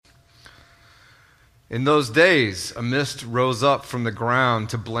In those days, a mist rose up from the ground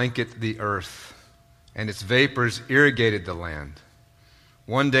to blanket the earth, and its vapors irrigated the land.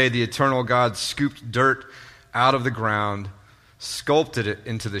 One day, the eternal God scooped dirt out of the ground, sculpted it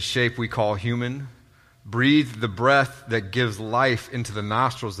into the shape we call human, breathed the breath that gives life into the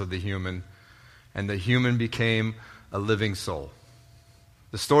nostrils of the human, and the human became a living soul.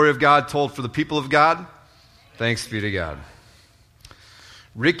 The story of God told for the people of God. Thanks be to God.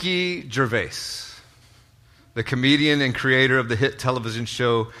 Ricky Gervais, the comedian and creator of the hit television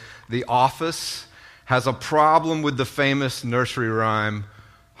show The Office, has a problem with the famous nursery rhyme,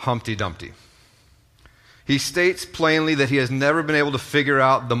 Humpty Dumpty. He states plainly that he has never been able to figure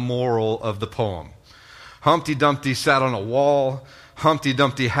out the moral of the poem. Humpty Dumpty sat on a wall. Humpty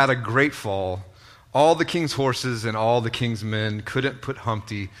Dumpty had a great fall. All the king's horses and all the king's men couldn't put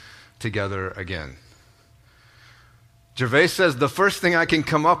Humpty together again. Gervais says, the first thing I can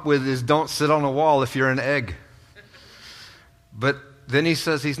come up with is don't sit on a wall if you're an egg. But then he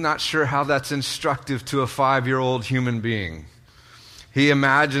says he's not sure how that's instructive to a 5-year-old human being. He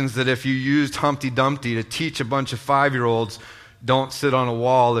imagines that if you used Humpty Dumpty to teach a bunch of 5-year-olds, don't sit on a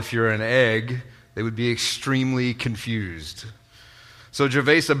wall if you're an egg, they would be extremely confused. So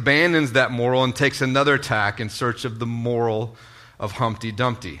Gervais abandons that moral and takes another tack in search of the moral of Humpty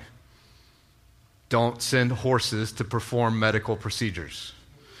Dumpty. Don't send horses to perform medical procedures.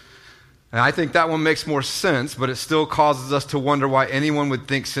 And I think that one makes more sense, but it still causes us to wonder why anyone would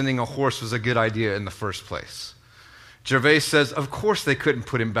think sending a horse was a good idea in the first place. Gervais says, of course they couldn't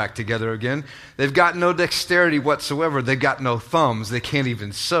put him back together again. They've got no dexterity whatsoever. They've got no thumbs. They can't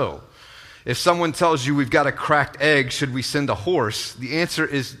even sew. If someone tells you we've got a cracked egg, should we send a horse? The answer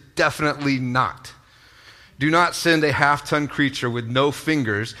is definitely not. Do not send a half-ton creature with no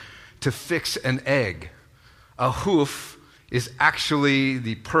fingers to fix an egg. A hoof is actually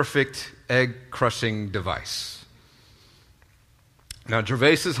the perfect egg-crushing device. Now,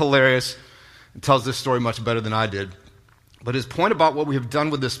 Gervais is hilarious and tells this story much better than I did, but his point about what we have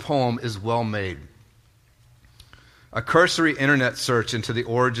done with this poem is well made. A cursory internet search into the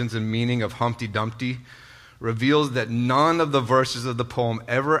origins and meaning of Humpty Dumpty reveals that none of the verses of the poem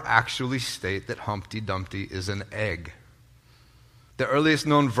ever actually state that Humpty Dumpty is an egg. The earliest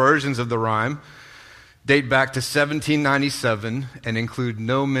known versions of the rhyme date back to 1797 and include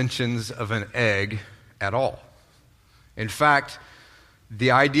no mentions of an egg at all. In fact,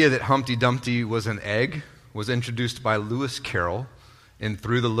 the idea that Humpty Dumpty was an egg was introduced by Lewis Carroll in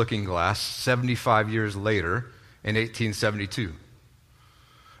Through the Looking Glass 75 years later in 1872.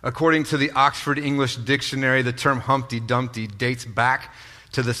 According to the Oxford English Dictionary, the term Humpty Dumpty dates back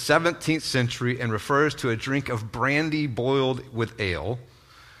to the 17th century and refers to a drink of brandy boiled with ale.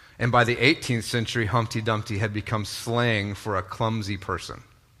 And by the 18th century, Humpty Dumpty had become slang for a clumsy person.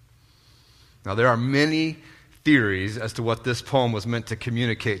 Now, there are many theories as to what this poem was meant to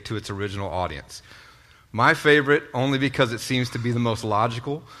communicate to its original audience. My favorite, only because it seems to be the most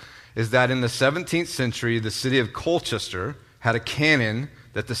logical, is that in the 17th century, the city of Colchester had a cannon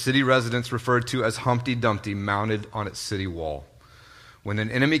that the city residents referred to as Humpty Dumpty mounted on its city wall. When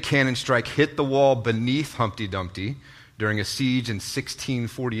an enemy cannon strike hit the wall beneath Humpty Dumpty during a siege in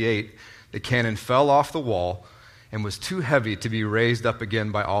 1648, the cannon fell off the wall and was too heavy to be raised up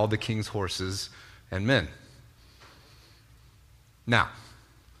again by all the king's horses and men. Now,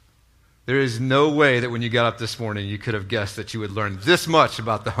 there is no way that when you got up this morning you could have guessed that you would learn this much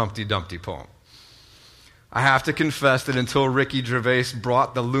about the Humpty Dumpty poem. I have to confess that until Ricky Gervais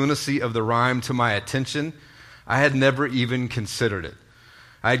brought the lunacy of the rhyme to my attention, I had never even considered it.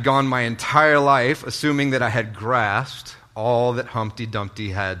 I had gone my entire life assuming that I had grasped all that Humpty Dumpty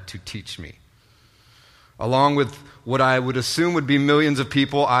had to teach me. Along with what I would assume would be millions of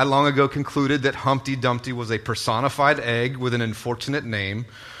people, I long ago concluded that Humpty Dumpty was a personified egg with an unfortunate name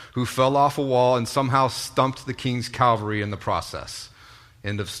who fell off a wall and somehow stumped the king's cavalry in the process.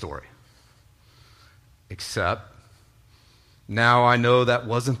 End of story. Except, now I know that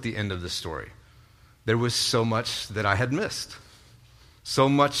wasn't the end of the story. There was so much that I had missed. So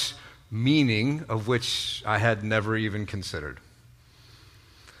much meaning of which I had never even considered.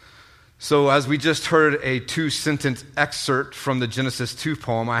 So as we just heard a 2-sentence excerpt from the Genesis 2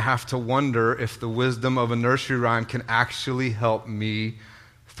 poem, I have to wonder if the wisdom of a nursery rhyme can actually help me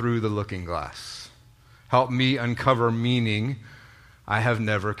through the looking glass. Help me uncover meaning I have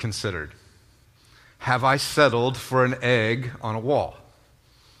never considered. Have I settled for an egg on a wall?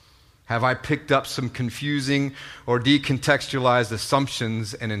 Have I picked up some confusing or decontextualized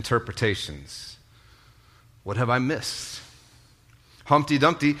assumptions and interpretations? What have I missed? Humpty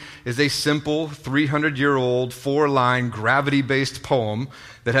Dumpty is a simple 300-year-old, 4-line, gravity-based poem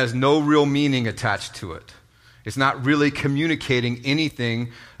that has no real meaning attached to it. It's not really communicating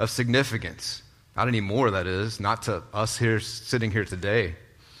anything of significance. Not anymore, that is. Not to us here sitting here today.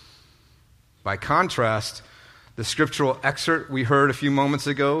 By contrast, the scriptural excerpt we heard a few moments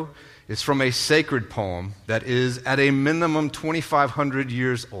ago is from a sacred poem that is at a minimum 2,500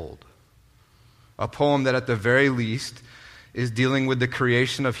 years old. A poem that at the very least is dealing with the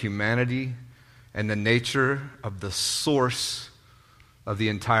creation of humanity and the nature of the source of the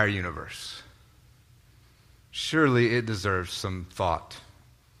entire universe. Surely it deserves some thought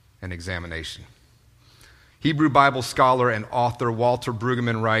and examination. Hebrew Bible scholar and author Walter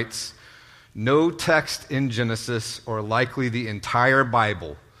Brueggemann writes, "No text in Genesis, or likely the entire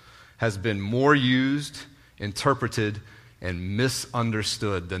Bible, has been more used, interpreted, and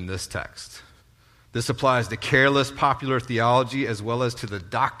misunderstood than this text. This applies to careless popular theology as well as to the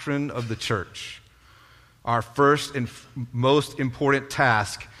doctrine of the church. Our first and most important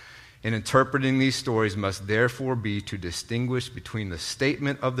task in interpreting these stories must therefore be to distinguish between the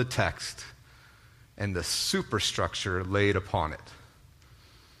statement of the text and the superstructure laid upon it."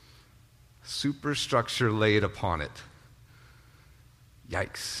 Superstructure laid upon it.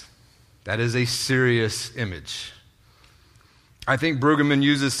 Yikes. That is a serious image. I think Brueggemann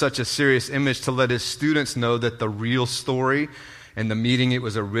uses such a serious image to let his students know that the real story and the meaning it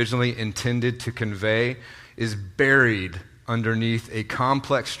was originally intended to convey is buried underneath a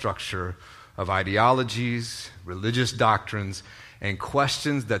complex structure of ideologies, religious doctrines, and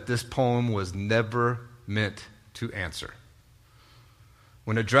questions that this poem was never meant to answer.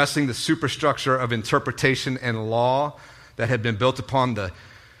 When addressing the superstructure of interpretation and law that had been built upon the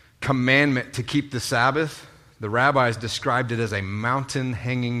commandment to keep the Sabbath, the rabbis described it as a mountain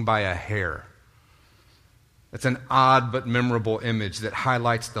hanging by a hair. It's an odd but memorable image that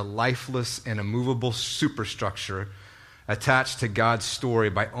highlights the lifeless and immovable superstructure attached to God's story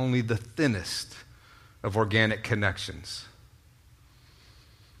by only the thinnest of organic connections.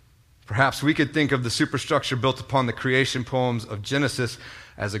 Perhaps we could think of the superstructure built upon the creation poems of Genesis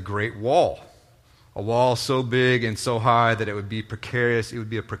as a great wall. A wall so big and so high that it would be a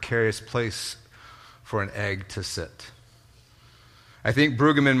precarious place for an egg to sit. I think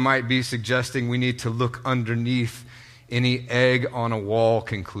Brueggemann might be suggesting we need to look underneath any egg on a wall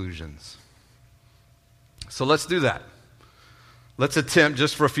conclusions. So let's do that. Let's attempt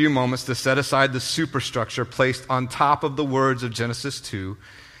just for a few moments to set aside the superstructure placed on top of the words of Genesis 2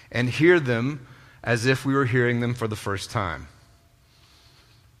 and hear them as if we were hearing them for the first time.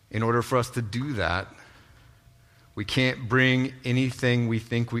 In order for us to do that, we can't bring anything we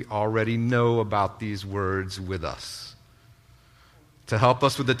think we already know about these words with us. To help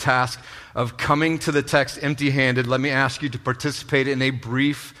us with the task of coming to the text empty-handed, let me ask you to participate in a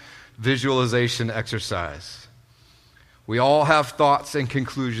brief visualization exercise. We all have thoughts and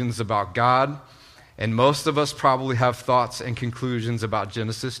conclusions about God, and most of us probably have thoughts and conclusions about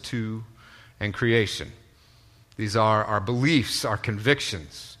Genesis 2 and creation. These are our beliefs, our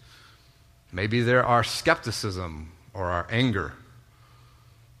convictions. Maybe they're our skepticism or our anger.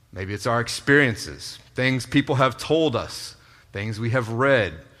 Maybe it's our experiences, things people have told us, things we have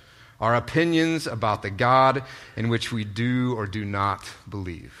read, our opinions about the God in which we do or do not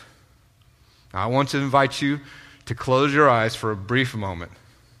believe. Now, I want to invite you to close your eyes for a brief moment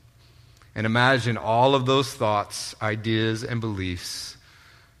and imagine all of those thoughts, ideas, and beliefs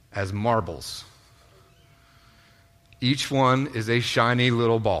as marbles. Each one is a shiny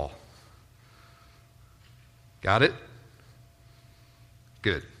little ball. Got it?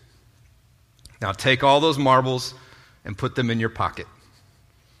 Good. Now take all those marbles and put them in your pocket,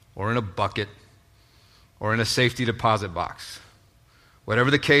 or in a bucket, or in a safety deposit box.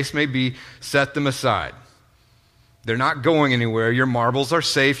 Whatever the case may be, set them aside. They're not going anywhere. Your marbles are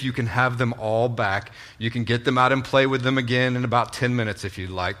safe. You can have them all back. You can get them out and play with them again in about 10 minutes if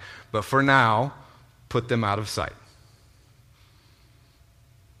you'd like. But for now, put them out of sight.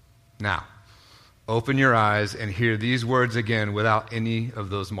 Now, open your eyes and hear these words again without any of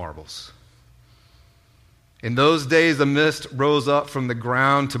those marbles. In those days, a mist rose up from the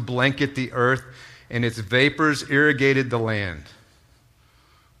ground to blanket the earth, and its vapors irrigated the land.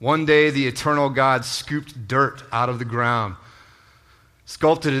 One day, the eternal God scooped dirt out of the ground,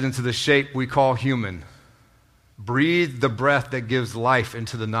 sculpted it into the shape we call human, breathed the breath that gives life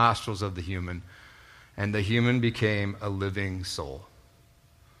into the nostrils of the human, and the human became a living soul.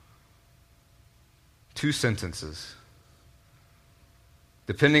 2 sentences.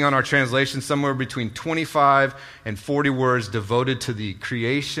 Depending on our translation, somewhere between 25 and 40 words devoted to the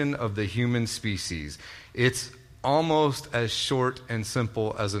creation of the human species. It's almost as short and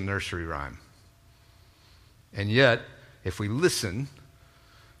simple as a nursery rhyme. And yet, if we listen,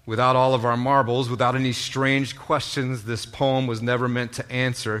 without all of our marbles, without any strange questions this poem was never meant to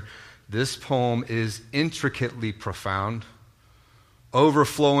answer, this poem is intricately profound,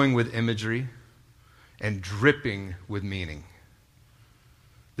 overflowing with imagery, and dripping with meaning.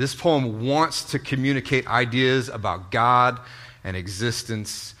 This poem wants to communicate ideas about God and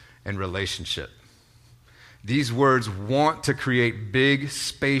existence and relationship. These words want to create big,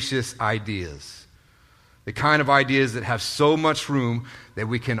 spacious ideas, the kind of ideas that have so much room that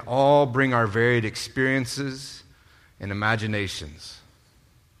we can all bring our varied experiences and imaginations.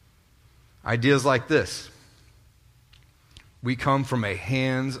 Ideas like this: we come from a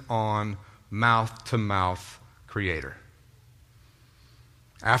hands-on, mouth-to-mouth creator.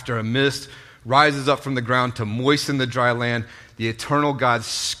 After a mist rises up from the ground to moisten the dry land, the eternal God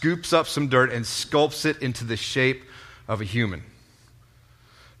scoops up some dirt and sculpts it into the shape of a human.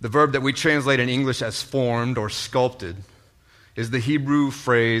 The verb that we translate in English as formed or sculpted is the Hebrew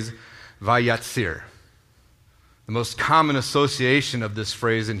phrase vayatzir. The most common association of this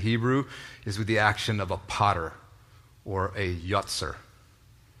phrase in Hebrew is with the action of a potter or a yotzer.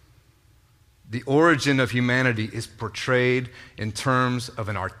 The origin of humanity is portrayed in terms of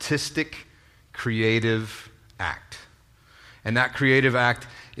an artistic, creative act. And that creative act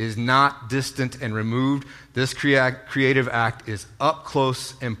is not distant and removed. This creative act is up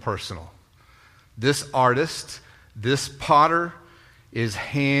close and personal. This artist, this potter, is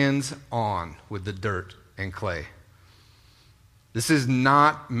hands-on with the dirt and clay. This is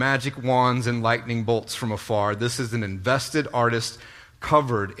not magic wands and lightning bolts from afar. This is an invested artist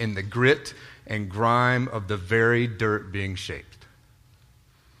covered in the grit and grime of the very dirt being shaped.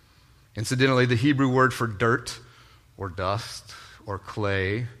 Incidentally, the Hebrew word for dirt or dust or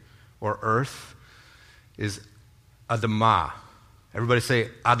clay or earth is adamah. Everybody say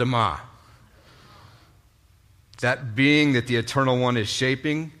adamah. That being that the Eternal One is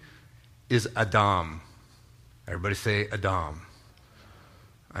shaping is Adam. Everybody say Adam.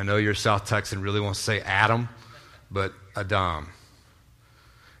 I know you're South Texan, really wants to say Adam, but Adam.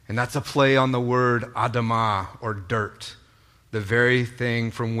 And that's a play on the word Adamah, or dirt, the very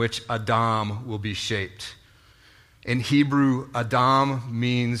thing from which Adam will be shaped. In Hebrew, Adam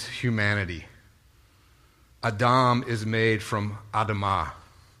means humanity. Adam is made from Adamah.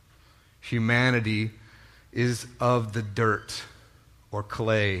 Humanity is of the dirt, or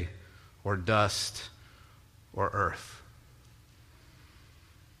clay, or dust, or earth.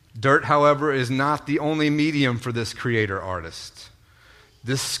 Dirt, however, is not the only medium for this creator artist.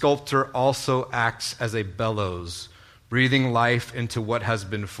 This sculptor also acts as a bellows, breathing life into what has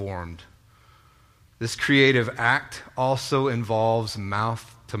been formed. This creative act also involves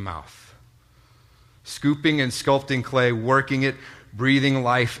mouth to mouth. Scooping and sculpting clay, working it, breathing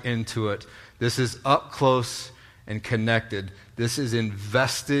life into it. This is up close and connected. This is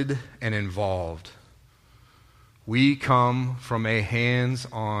invested and involved. We come from a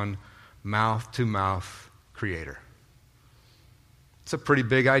hands-on, mouth-to-mouth creator. It's a pretty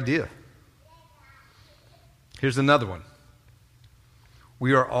big idea. Here's another one.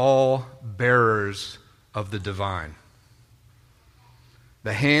 We are all bearers of the divine.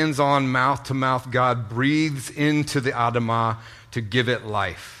 The hands-on, mouth-to-mouth God breathes into the Adamah to give it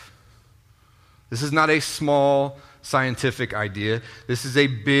life. This is not a small scientific idea. This is a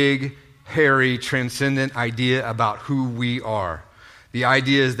big, hairy, transcendent idea about who we are. The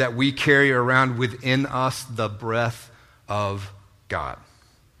idea is that we carry around within us the breath of God.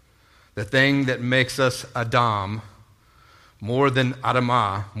 The thing that makes us Adam, more than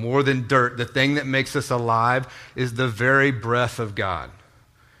Adamah, more than dirt, the thing that makes us alive is the very breath of God.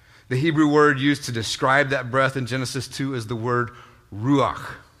 The Hebrew word used to describe that breath in Genesis 2 is the word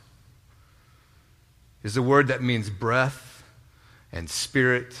ruach. It's a word that means breath and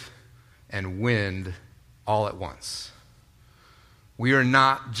spirit and wind all at once. We are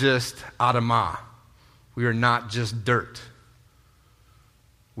not just Adamah. We are not just dirt.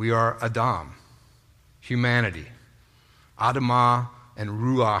 We are Adam, humanity. Adamah and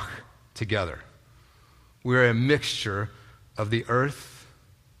Ruach together. We are a mixture of the earth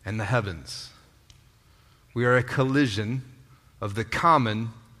and the heavens. We are a collision of the common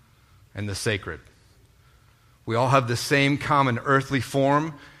and the sacred. We all have the same common earthly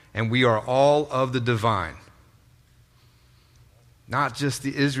form, and we are all of the divine. Not just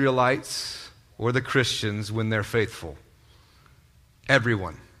the Israelites or the Christians when they're faithful.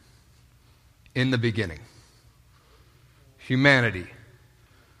 Everyone in the beginning. Humanity,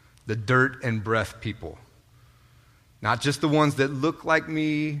 the dirt and breath people. Not just the ones that look like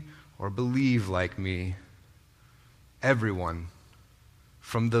me or believe like me, everyone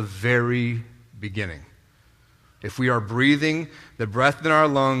from the very beginning. If we are breathing, the breath in our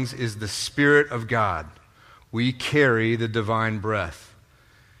lungs is the Spirit of God. We carry the divine breath.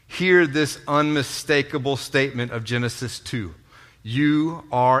 Hear this unmistakable statement of Genesis 2. You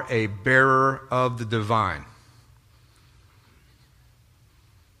are a bearer of the divine.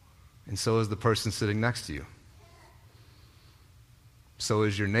 And so is the person sitting next to you. So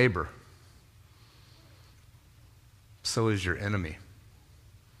is your neighbor. So is your enemy.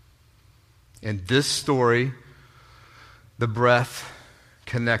 In this story, the breath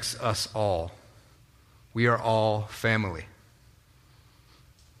connects us all. We are all family.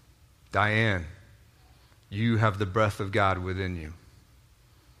 Diane, you have the breath of God within you.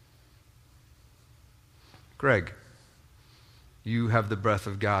 Greg, you have the breath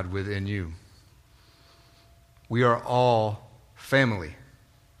of God within you. We are all family.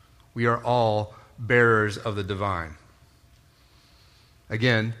 We are all bearers of the divine.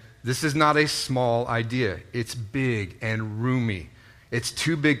 Again, this is not a small idea. It's big and roomy. It's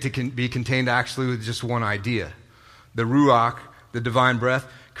too big to be contained actually with just one idea. The Ruach, the divine breath,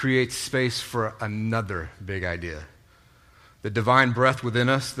 creates space for another big idea. The divine breath within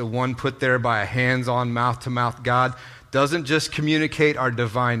us, the one put there by a hands-on, mouth-to-mouth God, doesn't just communicate our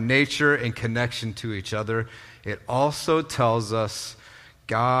divine nature and connection to each other. It also tells us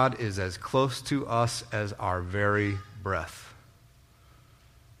God is as close to us as our very breath.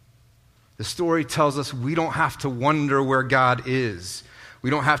 The story tells us we don't have to wonder where God is.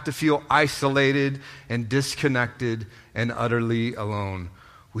 We don't have to feel isolated and disconnected and utterly alone.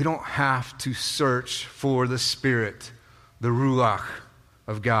 We don't have to search for the Spirit, the Ruach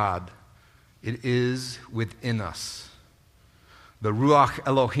of God. It is within us. The Ruach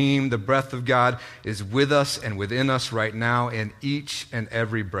Elohim, the breath of God, is with us and within us right now in each and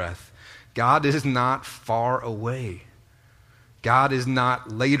every breath. God is not far away. God is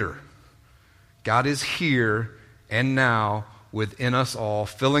not later. God is here and now within us all,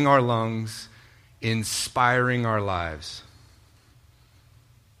 filling our lungs, inspiring our lives.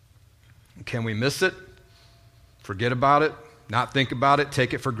 Can we miss it? Forget about it? Not think about it?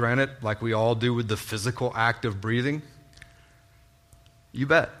 Take it for granted like we all do with the physical act of breathing? You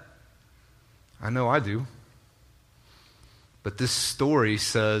bet. I know I do. But this story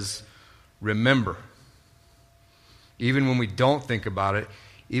says, remember, even when we don't think about it,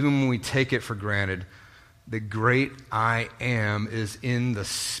 even when we take it for granted, the great I am is in the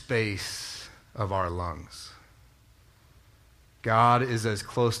space of our lungs. God is as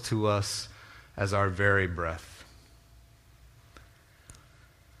close to us as our very breath.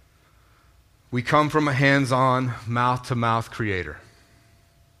 We come from a hands-on, mouth-to-mouth creator.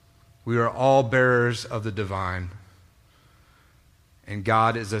 We are all bearers of the divine, and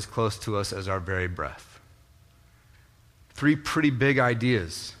God is as close to us as our very breath. 3 pretty big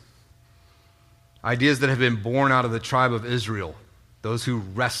ideas. Ideas that have been born out of the tribe of Israel, those who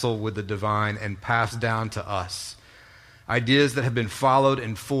wrestle with the divine and pass down to us. Ideas that have been followed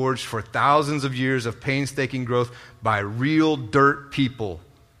and forged for thousands of years of painstaking growth by real dirt people,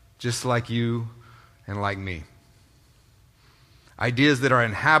 just like you and like me. Ideas that are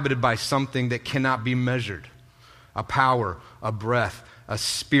inhabited by something that cannot be measured, a power, a breath, a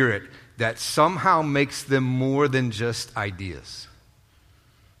spirit that somehow makes them more than just ideas.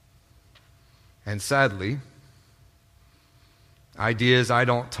 And sadly, ideas I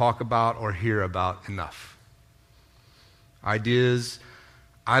don't talk about or hear about enough. Ideas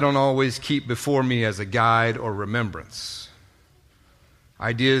I don't always keep before me as a guide or remembrance.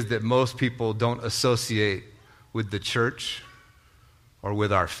 Ideas that most people don't associate with the church or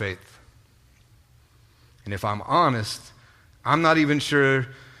with our faith. And if I'm honest, I'm not even sure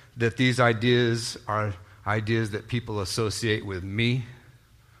that these ideas are ideas that people associate with me.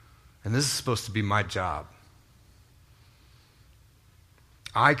 And this is supposed to be my job.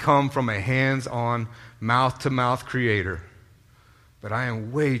 I come from a hands-on, mouth-to-mouth creator, but I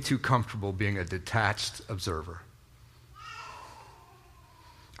am way too comfortable being a detached observer.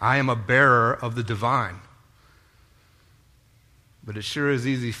 I am a bearer of the divine, but it sure is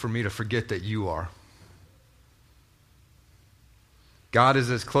easy for me to forget that you are. God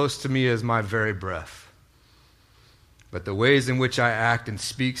is as close to me as my very breath. But the ways in which I act and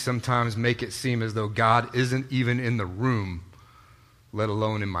speak sometimes make it seem as though God isn't even in the room, let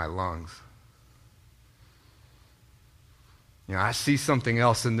alone in my lungs. You know, I see something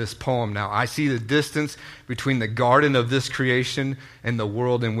else in this poem now. I see the distance between the garden of this creation and the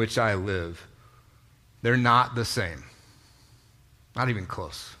world in which I live. They're not the same. Not even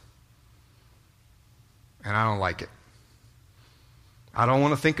close. And I don't like it. I don't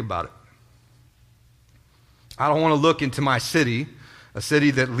want to think about it. I don't want to look into my city, a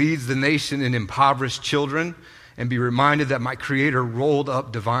city that leads the nation in impoverished children, and be reminded that my Creator rolled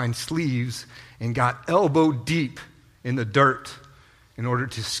up divine sleeves and got elbow deep in the dirt in order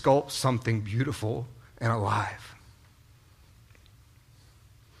to sculpt something beautiful and alive.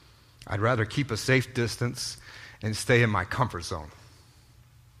 I'd rather keep a safe distance and stay in my comfort zone.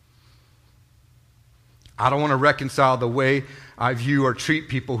 I don't want to reconcile the way I view or treat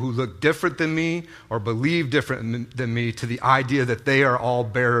people who look different than me or believe different than me to the idea that they are all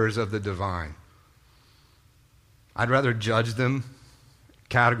bearers of the divine. I'd rather judge them,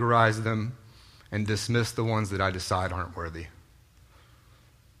 categorize them, and dismiss the ones that I decide aren't worthy.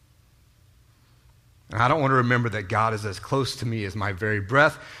 And I don't want to remember that God is as close to me as my very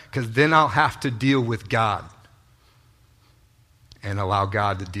breath, because then I'll have to deal with God and allow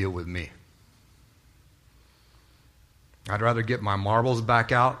God to deal with me. I'd rather get my marbles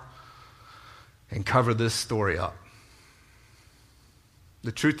back out and cover this story up.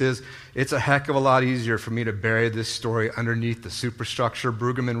 The truth is, it's a heck of a lot easier for me to bury this story underneath the superstructure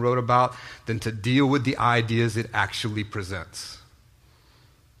Brueggemann wrote about than to deal with the ideas it actually presents.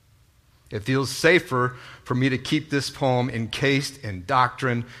 It feels safer for me to keep this poem encased in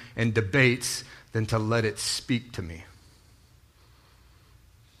doctrine and debates than to let it speak to me.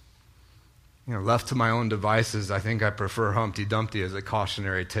 Left to my own devices, I think I prefer Humpty Dumpty as a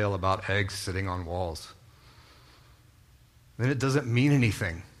cautionary tale about eggs sitting on walls. Then it doesn't mean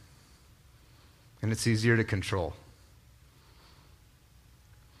anything, and it's easier to control.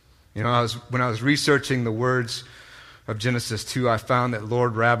 When I was researching the words of Genesis 2, I found that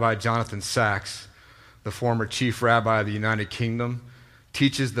Lord Rabbi Jonathan Sacks, the former chief rabbi of the United Kingdom,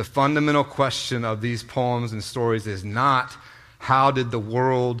 teaches the fundamental question of these poems and stories is not how did the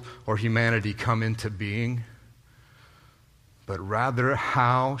world or humanity come into being, but rather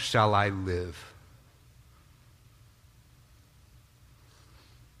how shall I live?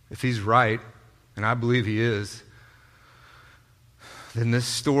 If he's right, and I believe he is, then this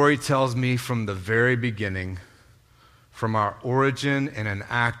story tells me from the very beginning, from our origin in an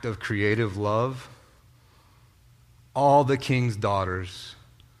act of creative love, all the king's daughters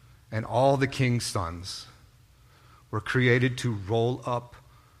and all the king's sons were created to roll up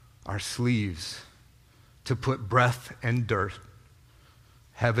our sleeves, to put breath and dirt,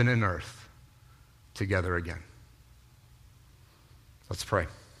 heaven and earth together again. Let's pray.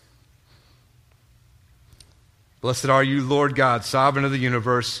 Blessed are you, Lord God, sovereign of the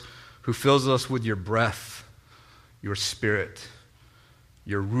universe, who fills us with your breath, your spirit,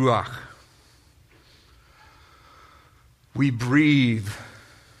 your ruach. We breathe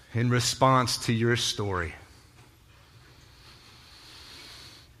in response to your story.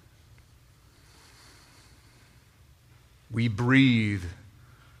 We breathe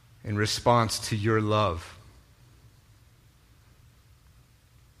in response to your love.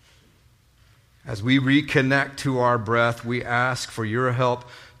 As we reconnect to our breath, we ask for your help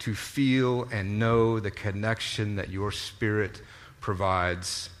to feel and know the connection that your Spirit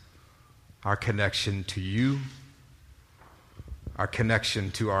provides. Our connection to you, our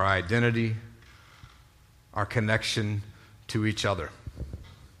connection to our identity, our connection to each other.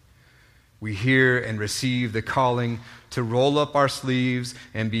 We hear and receive the calling to roll up our sleeves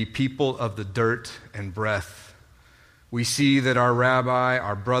and be people of the dirt and breath. We see that our rabbi,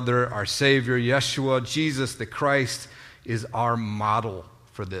 our brother, our Savior, Yeshua, Jesus the Christ, is our model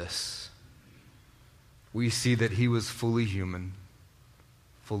for this. We see that he was fully human,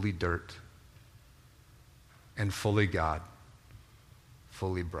 fully dirt, and fully God,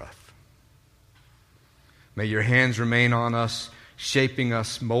 fully breath. May your hands remain on us, shaping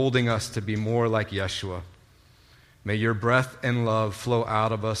us, molding us to be more like Yeshua. May your breath and love flow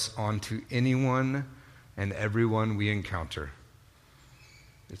out of us onto anyone and everyone we encounter.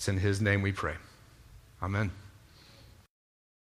 It's in his name we pray. Amen.